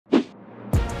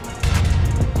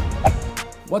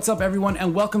What's up, everyone,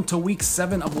 and welcome to week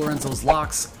 7 of Lorenzo's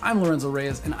Locks. I'm Lorenzo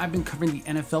Reyes, and I've been covering the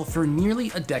NFL for nearly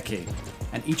a decade.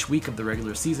 And each week of the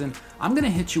regular season, I'm going to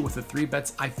hit you with the 3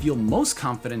 bets I feel most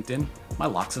confident in, my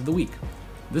locks of the week.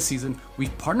 This season,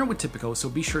 we've partnered with Tipico, so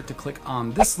be sure to click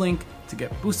on this link to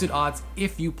get boosted odds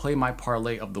if you play my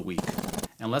parlay of the week.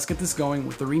 And let's get this going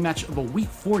with the rematch of a week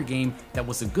 4 game that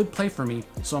was a good play for me,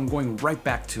 so I'm going right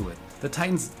back to it. The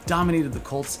Titans dominated the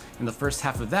Colts in the first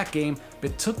half of that game,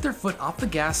 but took their foot off the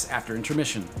gas after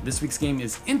intermission. This week's game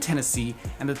is in Tennessee,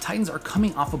 and the Titans are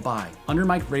coming off a bye. Under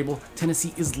Mike Vrabel,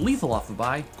 Tennessee is lethal off a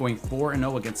bye, going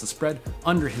 4-0 against the spread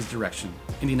under his direction.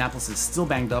 Indianapolis is still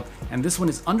banged up, and this one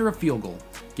is under a field goal.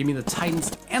 Give me the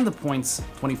Titans and the points,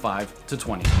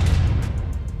 25-20.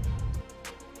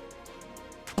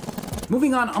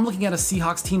 Moving on, I'm looking at a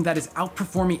Seahawks team that is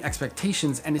outperforming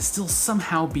expectations and is still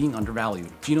somehow being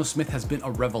undervalued. Geno Smith has been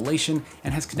a revelation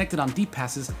and has connected on deep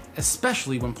passes,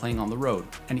 especially when playing on the road.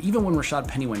 And even when Rashad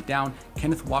Penny went down,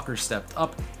 Kenneth Walker stepped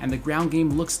up and the ground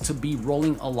game looks to be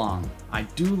rolling along. I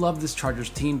do love this Chargers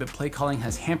team, but play calling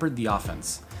has hampered the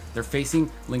offense. They're facing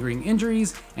lingering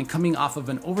injuries and coming off of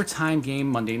an overtime game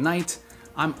Monday night.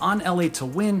 I'm on LA to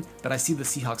win, but I see the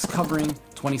Seahawks covering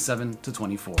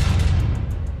 27-24.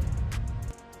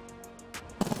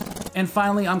 And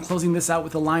finally, I'm closing this out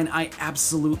with a line I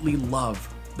absolutely love.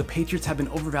 The Patriots have been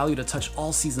overvalued a touch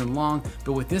all season long,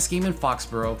 but with this game in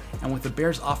Foxborough and with the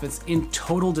Bears offense in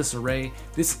total disarray,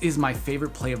 this is my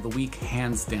favorite play of the week,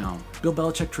 hands down. Bill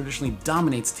Belichick traditionally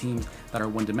dominates teams that are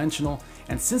one-dimensional,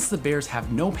 and since the Bears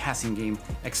have no passing game,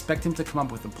 expect him to come up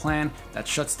with a plan that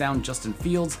shuts down Justin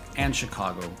Fields and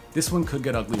Chicago. This one could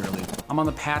get ugly early. I'm on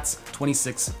the Pats,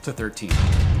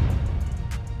 26-13.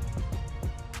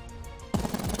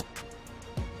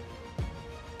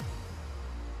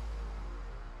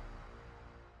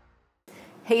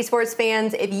 Hey sports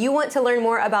fans, if you want to learn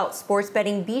more about sports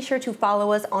betting, be sure to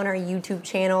follow us on our YouTube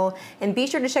channel and be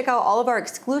sure to check out all of our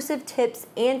exclusive tips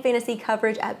and fantasy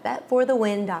coverage at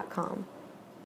betforthewin.com.